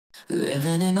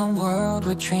Living in a world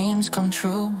where dreams come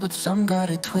true, but some got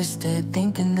it twisted,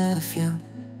 thinking they're the few.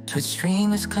 Twitch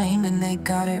streamers claiming they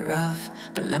got it rough,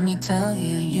 but let me tell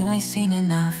you, you ain't seen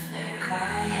enough. They're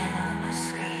crying on the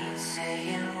screen,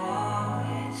 saying, "Woe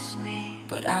is me."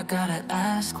 But I gotta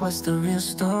ask, what's the real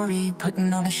story?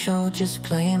 Putting on a show, just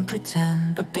playing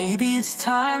pretend. But baby, it's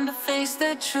time to face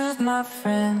the truth, my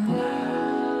friend.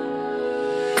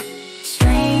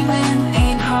 Streaming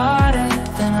ain't harder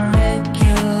than a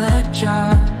regular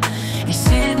job. You're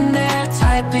sitting there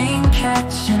typing,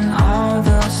 catching all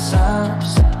those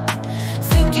subs.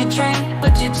 Think you drank,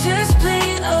 but you just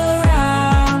played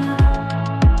around.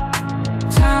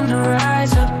 Time to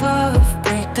rise above,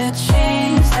 break the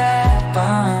chains that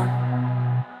bind.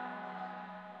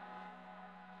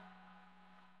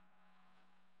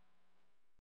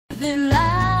 The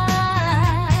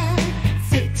line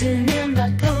fitting in my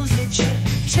clothes with you.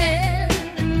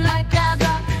 Pretending like I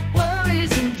got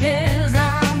worries and cares.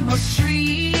 I'm a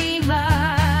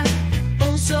streamer,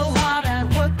 oh so hard at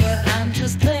work, but I'm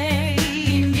just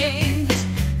playing games,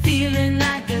 feeling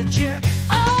like a jerk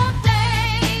all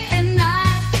day and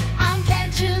night. I'm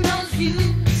catching those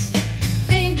views,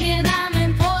 thinking I'm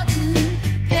important,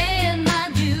 paying my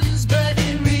dues, but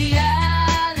in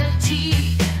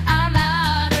reality I'm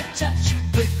out of touch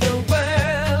with the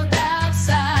world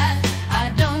outside.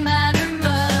 I don't matter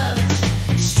much.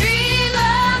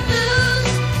 Streamer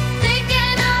blues,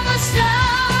 thinking I'm a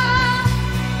star,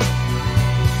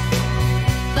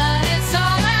 but it's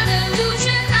all an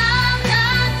illusion. I'm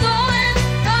not going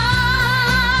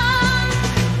wrong.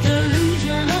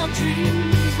 Delusional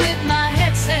dreams with my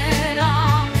headset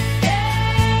on.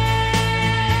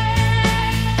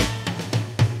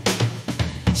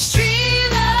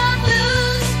 Streamer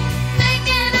blues,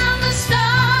 thinking I'm a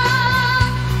star,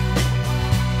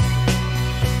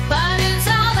 but it's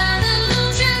all an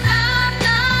illusion. I'm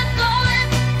not going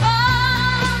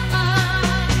wrong.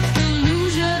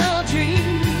 Delusional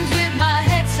dreams with my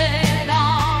headset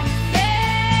on.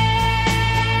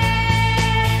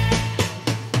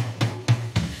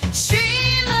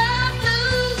 Streamer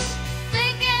blues,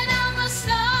 thinking I'm a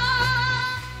star,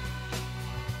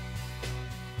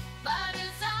 but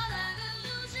it's all an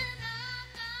illusion. I'm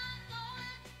not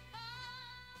going wrong.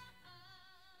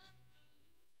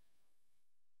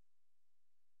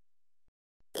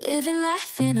 Living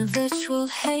life in a virtual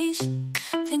haze,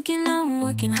 thinking I'm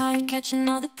working hard, catching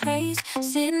all the praise.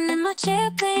 Sitting in my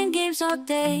chair playing games all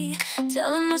day,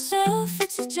 telling myself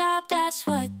it's a job, that's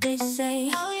what they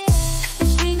say. Oh yeah.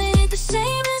 Dreaming ain't the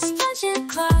same as punching a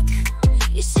clock.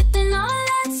 You're sipping on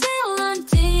that till on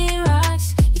day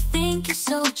rocks. You think you're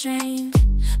so drained,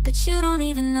 but you don't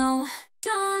even know.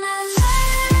 Don't I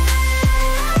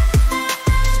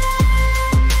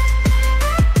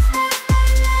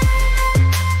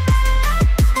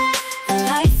The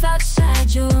life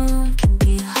outside your room can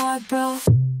be hard, bro.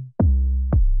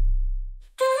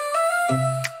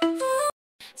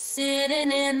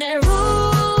 Sitting in there